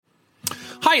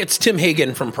Hi, it's Tim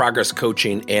Hagen from Progress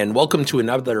Coaching, and welcome to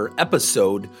another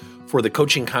episode for the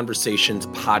Coaching Conversations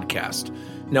podcast.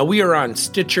 Now, we are on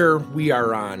Stitcher, we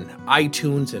are on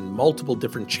iTunes, and multiple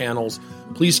different channels.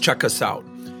 Please check us out.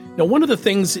 Now, one of the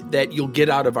things that you'll get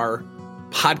out of our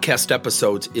podcast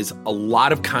episodes is a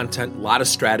lot of content, a lot of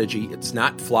strategy. It's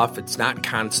not fluff, it's not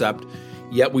concept,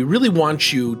 yet we really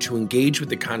want you to engage with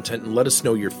the content and let us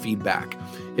know your feedback.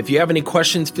 If you have any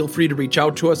questions, feel free to reach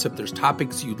out to us. If there's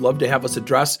topics you'd love to have us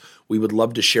address, we would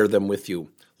love to share them with you.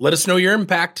 Let us know your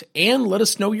impact and let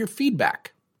us know your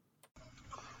feedback.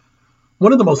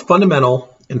 One of the most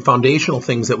fundamental and foundational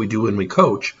things that we do when we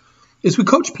coach is we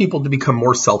coach people to become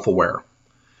more self-aware.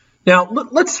 Now,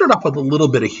 let's start off with a little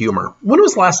bit of humor. When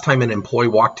was the last time an employee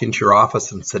walked into your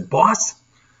office and said, "Boss,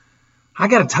 I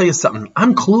got to tell you something.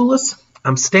 I'm clueless.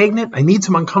 I'm stagnant. I need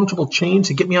some uncomfortable change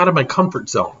to get me out of my comfort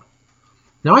zone."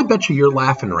 Now, I bet you're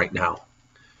laughing right now.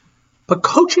 But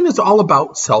coaching is all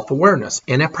about self-awareness.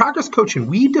 And at Progress Coaching,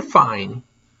 we define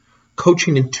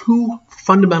coaching in two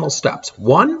fundamental steps.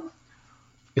 One,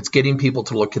 it's getting people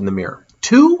to look in the mirror.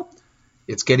 Two,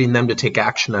 it's getting them to take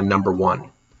action on number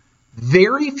one.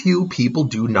 Very few people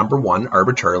do number one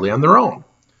arbitrarily on their own.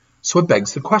 So it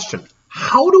begs the question,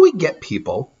 how do we get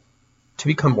people to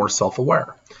become more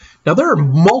self-aware? Now, there are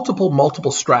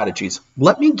multiple strategies.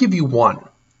 Let me give you one.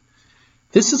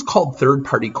 This is called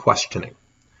third-party questioning.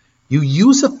 You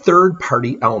use a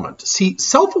third-party element. See,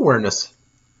 self-awareness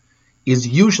is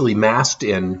usually masked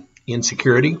in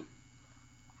insecurity,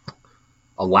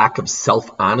 a lack of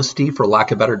self-honesty, for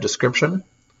lack of a better description.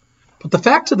 But the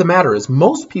fact of the matter is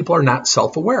most people are not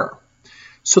self-aware.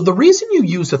 So the reason you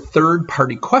use a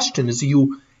third-party question is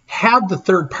you have the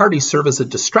third party serve as a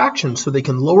distraction so they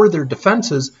can lower their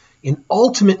defenses and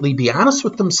ultimately be honest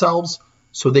with themselves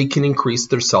so they can increase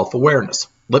their self-awareness.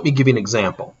 Let me give you an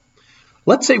example.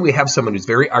 Let's say we have someone who's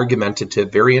very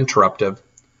argumentative, very interruptive.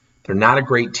 They're not a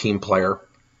great team player.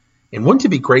 And wouldn't it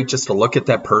be great just to look at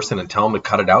that person and tell them to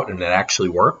cut it out and it actually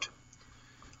worked?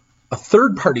 A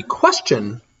third-party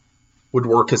question would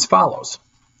work as follows.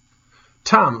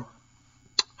 Tom,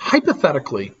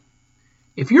 hypothetically,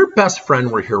 if your best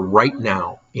friend were here right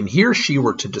now and he or she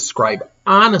were to describe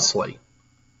honestly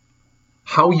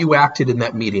how you acted in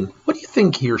that meeting, what do you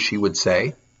think he or she would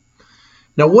say?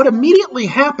 Now, what immediately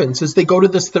happens is they go to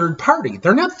this third party.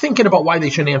 They're not thinking about why they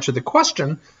should answer the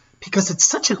question because it's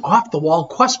such an off-the-wall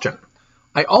question.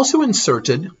 I also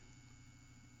inserted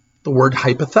the word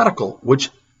hypothetical, which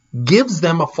gives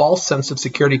them a false sense of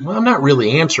security. Well, I'm not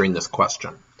really answering this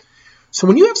question. So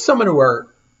when you have someone who are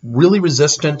really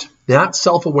resistant, not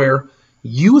self-aware,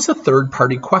 use a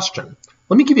third-party question.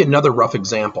 Let me give you another rough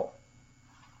example.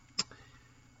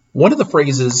 One of the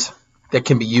phrases that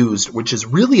can be used, which is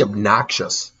really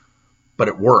obnoxious, but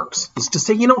it works, is to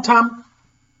say, Tom,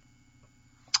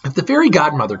 if the fairy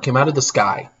godmother came out of the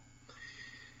sky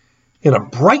in a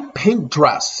bright pink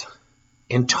dress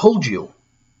and told you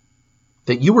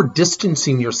that you were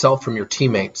distancing yourself from your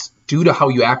teammates due to how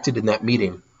you acted in that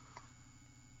meeting,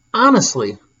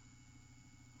 honestly,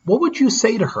 what would you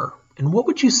say to her? And what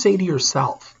would you say to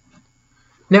yourself?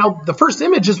 Now, the first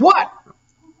image is what?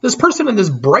 This person in this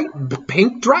bright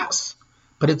pink dress.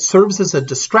 But it serves as a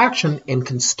distraction and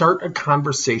can start a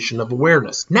conversation of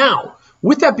awareness. Now,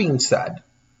 with that being said,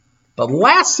 the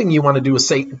last thing you want to do is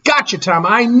say, "Gotcha, Tom,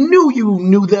 I knew you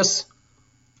knew this."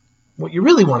 What you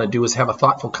really want to do is have a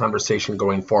thoughtful conversation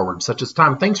going forward, such as,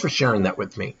 "Tom, thanks for sharing that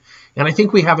with me. And I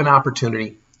think we have an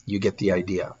opportunity." You get the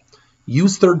idea.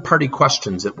 Use third-party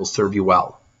questions. It will serve you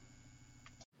well.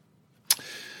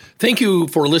 Thank you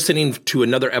for listening to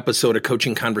another episode of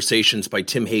Coaching Conversations by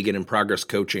Tim Hagen and Progress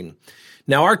Coaching.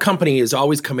 Now, our company is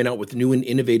always coming out with new and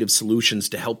innovative solutions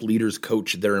to help leaders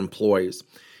coach their employees.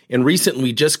 And recently,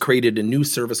 we just created a new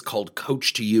service called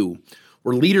Coach to You,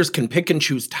 where leaders can pick and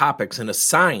choose topics and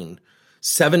assign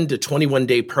 7 to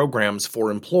 21-day programs for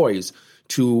employees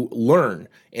to learn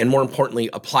and, more importantly,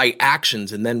 apply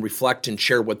actions and then reflect and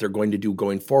share what they're going to do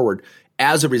going forward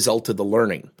as a result of the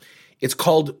learning. It's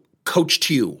called Coach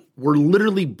to You. We're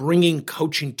literally bringing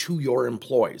coaching to your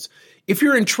employees. If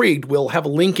you're intrigued, we'll have a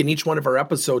link in each one of our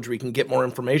episodes where you can get more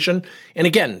information. And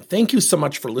again, thank you so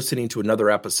much for listening to another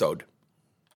episode.